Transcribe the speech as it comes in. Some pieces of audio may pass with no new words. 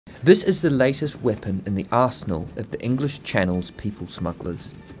This is the latest weapon in the arsenal of the English Channel's people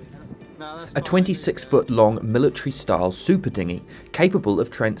smugglers. A 26-foot-long military-style super dinghy capable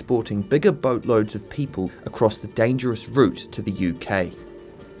of transporting bigger boatloads of people across the dangerous route to the UK.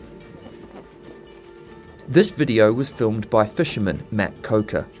 This video was filmed by fisherman Matt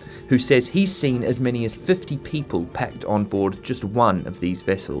Coker, who says he's seen as many as 50 people packed on board just one of these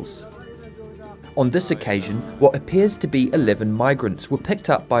vessels. On this occasion, what appears to be 11 migrants were picked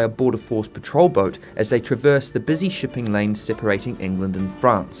up by a Border Force patrol boat as they traversed the busy shipping lanes separating England and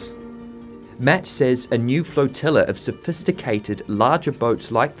France. Matt says a new flotilla of sophisticated, larger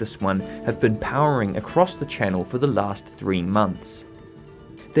boats like this one have been powering across the channel for the last 3 months.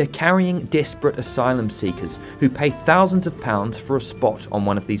 They're carrying desperate asylum seekers who pay thousands of pounds for a spot on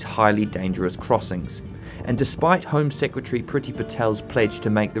one of these highly dangerous crossings. And despite Home Secretary Priti Patel's pledge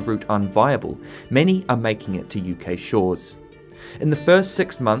to make the route unviable, many are making it to UK shores. In the first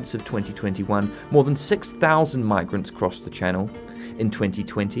 6 months of 2021, more than 6,000 migrants crossed the channel. In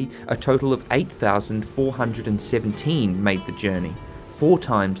 2020, a total of 8,417 made the journey, 4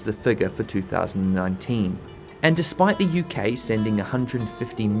 times the figure for 2019. And despite the UK sending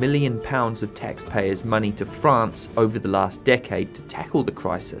 £150 million of taxpayers' money to France over the last decade to tackle the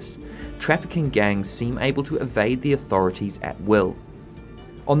crisis, trafficking gangs seem able to evade the authorities at will.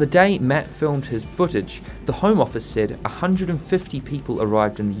 On the day Matt filmed his footage, the Home Office said 150 people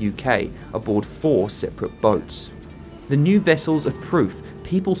arrived in the UK aboard 4 separate boats. The new vessels are proof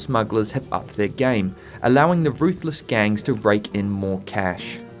people smugglers have upped their game, allowing the ruthless gangs to rake in more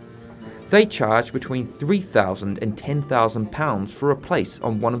cash. They charge between £3,000 and £10,000 for a place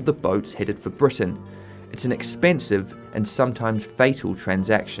on one of the boats headed for Britain. It's an expensive and sometimes fatal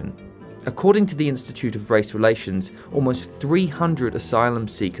transaction. According to the Institute of Race Relations, almost 300 asylum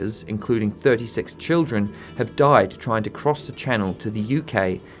seekers, including 36 children, have died trying to cross the channel to the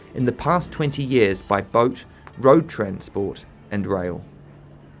UK in the past 20 years by boat, road transport and rail.